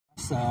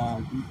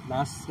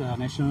last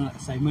national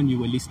assignment you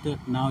were listed.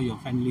 Now you're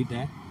finally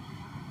there,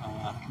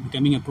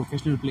 becoming a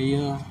professional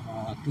player.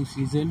 2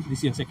 seasons. This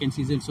is your 2nd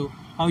season. So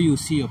how you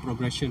see your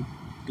progression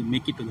to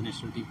make it to the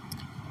national team?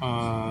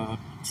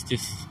 It's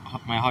just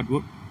my hard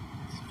work.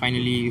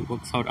 Finally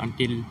works out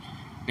until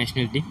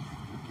national team.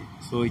 Okay.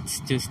 So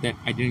it's just that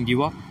I didn't give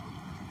up,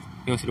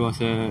 because it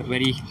was a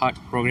very hard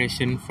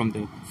progression from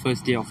the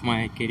first day of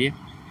my career.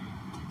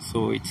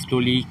 So it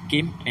slowly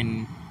came,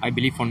 and I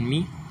believe on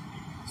me.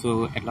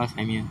 So at last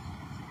I'm here.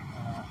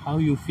 How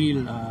you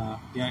feel?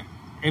 Yeah,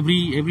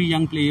 every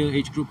young player,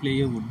 age group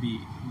player would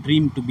be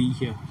dream to be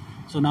here.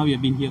 So now you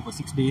have been here for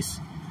 6 days.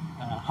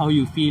 How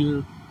you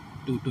feel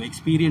to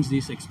experience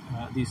these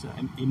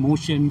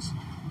emotions,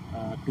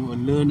 to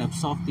learn,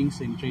 absorb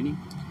things in training?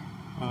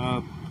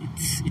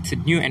 It's a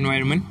new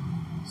environment,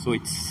 so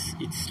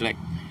it's like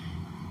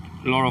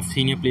a lot of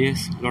senior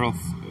players, a lot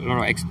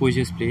of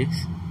exposures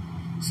players.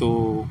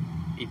 So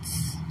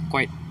it's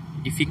quite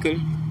difficult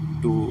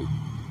to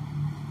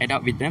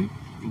adapt with them,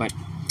 but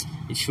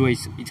it's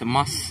a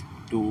must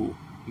to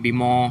be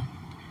more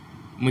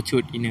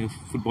matured in a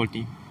football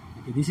team.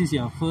 Okay, this is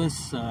your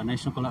first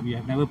national call-up. You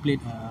have never played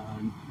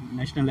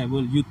national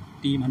level youth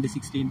team, under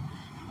 16,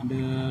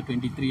 under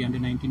 23, under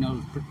 19,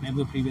 or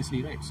never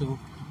previously, right? So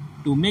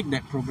to make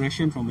that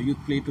progression from a youth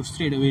play to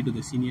straight away to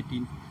the senior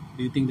team,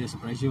 do you think there's a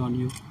pressure on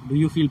you? Do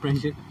you feel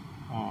pressured?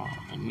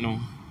 No,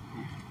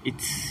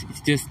 it's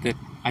just that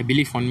I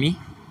believe on me,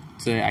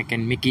 so that I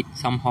can make it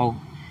somehow.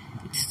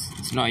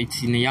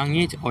 It's in a young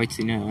age or it's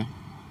in a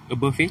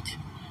above age.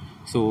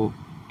 So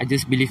I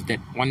just believe that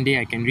one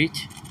day I can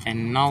reach,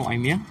 and now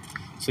I'm here.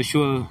 So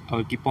sure,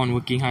 I will keep on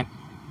working hard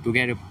to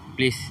get a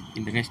place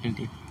in the national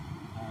team.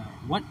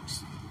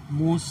 What's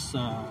most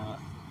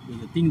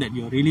the thing that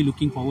you're really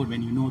looking forward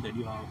when you know that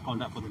you are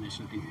called up for the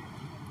national team?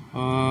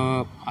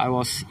 I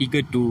was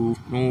eager to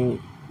know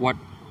what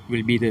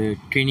will be the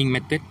training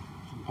method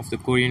of the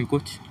Korean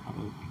coach,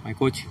 my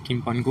coach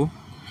Kim Pan-go.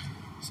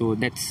 So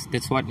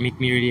that's what made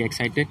me really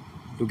excited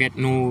to get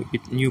know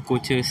with new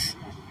coaches.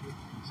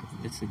 So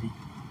that's the thing.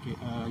 Okay,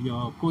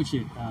 your coach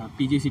at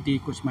PJ City,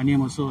 Coach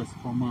Maniam, also a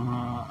former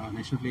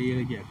national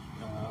player, yeah,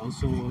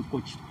 also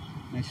coach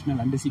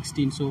national under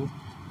 16. So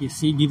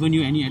has he given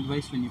you any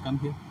advice when you come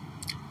here?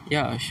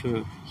 Yeah,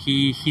 sure.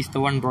 He's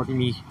the one brought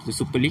me to the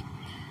Super League.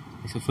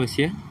 It's the first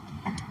year.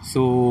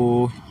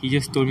 So he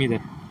just told me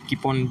that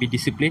keep on be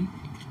disciplined,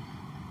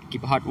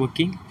 keep hard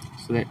working,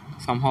 so that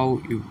somehow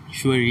you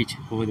sure reach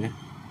over there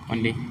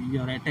one day.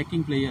 You're an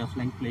attacking player, a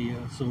flank player.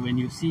 So when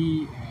you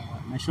see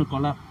national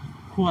call-up,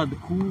 who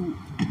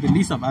the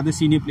list of other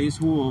senior players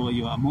who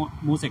you are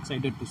most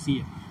excited to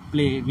see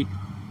play with,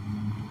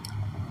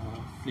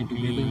 play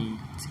together?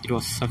 It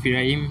was Safi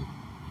Rahim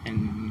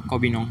and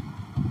Kobinong.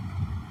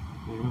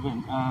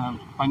 Ruben,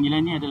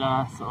 panggilan ni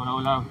adalah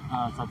seolah-olah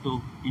satu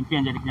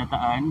impian jadi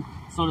kenyataan.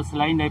 So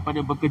selain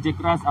daripada bekerja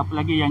keras, apa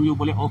lagi yang you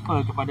boleh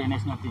offer kepada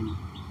national team?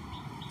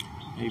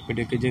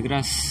 Daripada kerja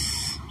keras,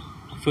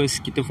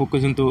 first kita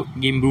fokus untuk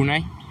game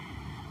Brunei.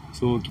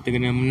 So kita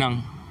kena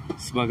menang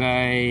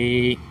sebagai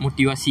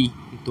motivasi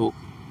untuk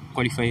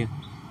qualifier.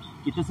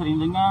 Kita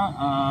sering dengar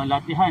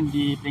latihan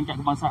di peringkat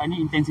kebangsaan ni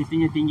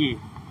intensitinya tinggi.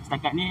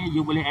 Setakat ni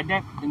you boleh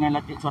adapt dengan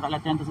corak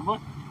latihan tersebut?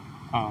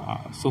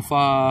 So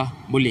far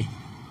boleh.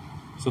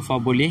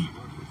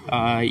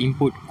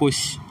 Input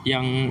coach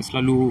yang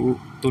selalu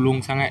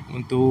tolong sangat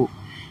untuk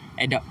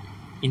adapt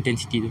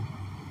intensity tu.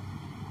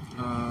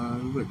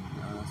 Ruben,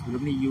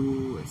 sebelum ni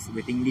you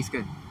waiting list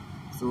kan?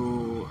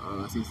 So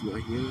since you are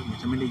here,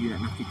 macam mana you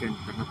nak nafikan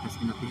tanggapan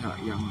setengah pihak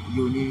yang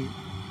you ni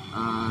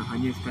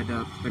hanya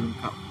sekadar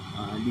pelengkap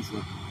list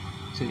lah?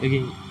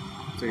 Sorry,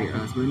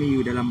 sebelum ni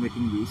you dalam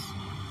waiting list.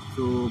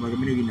 So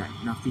bagaimana you nak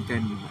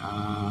nafikan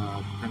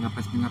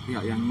tanggapan setengah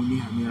pihak yang you ni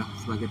hanyalah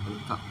sebagai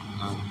pelengkap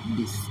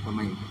list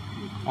pemain?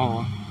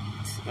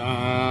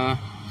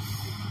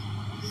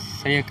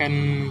 Saya akan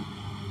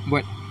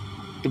buat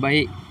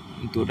terbaik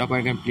untuk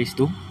dapatkan place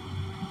tu.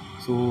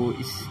 So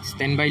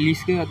standby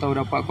list ke atau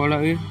dapat call up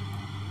ke,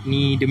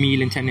 ni demi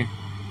lencana.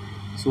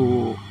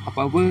 So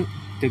apa-apa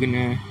kita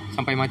kena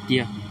sampai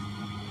mati lah.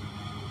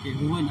 Okay,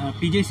 Ruben,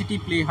 PJ City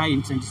play high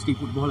intensity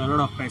football, a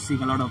lot of pressing,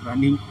 a lot of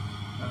running.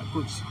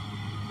 Coach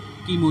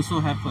Kim also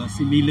have a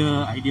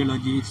similar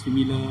ideology,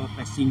 similar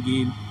pressing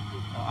game,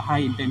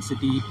 high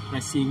intensity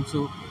pressing.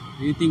 So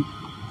do you think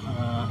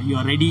you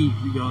are ready,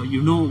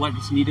 you know what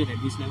is needed at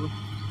this level?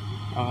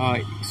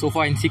 So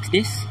far in 6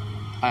 days,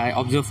 I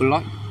observe a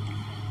lot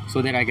so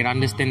that I can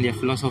understand their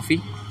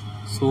philosophy.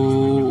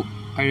 So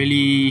I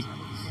really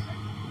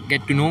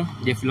get to know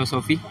their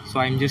philosophy.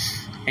 So I'm just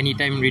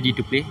anytime ready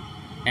to play,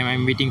 and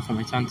I'm waiting for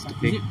my chance to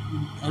play. Is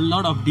it a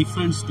lot of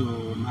difference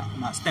to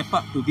step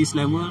up to this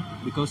level?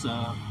 Because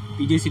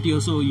PJ City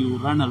also you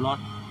run a lot,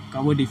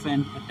 cover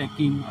defense,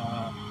 attacking,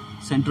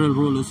 central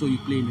role also you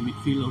play in the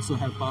midfield, also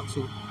help out.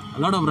 So a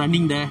lot of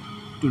running there.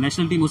 To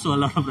national team also a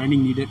lot of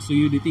running needed. So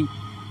you do think,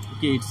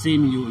 okay, it's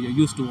same, you're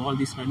used to all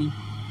this running?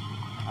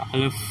 I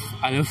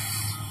love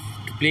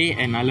to play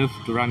and I love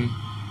to run.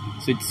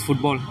 So it's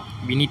football.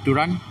 We need to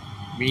run.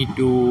 We need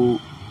to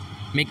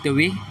make the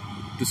way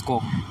to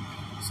score.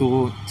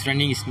 So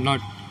running is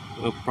not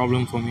a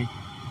problem for me.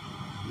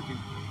 Okay.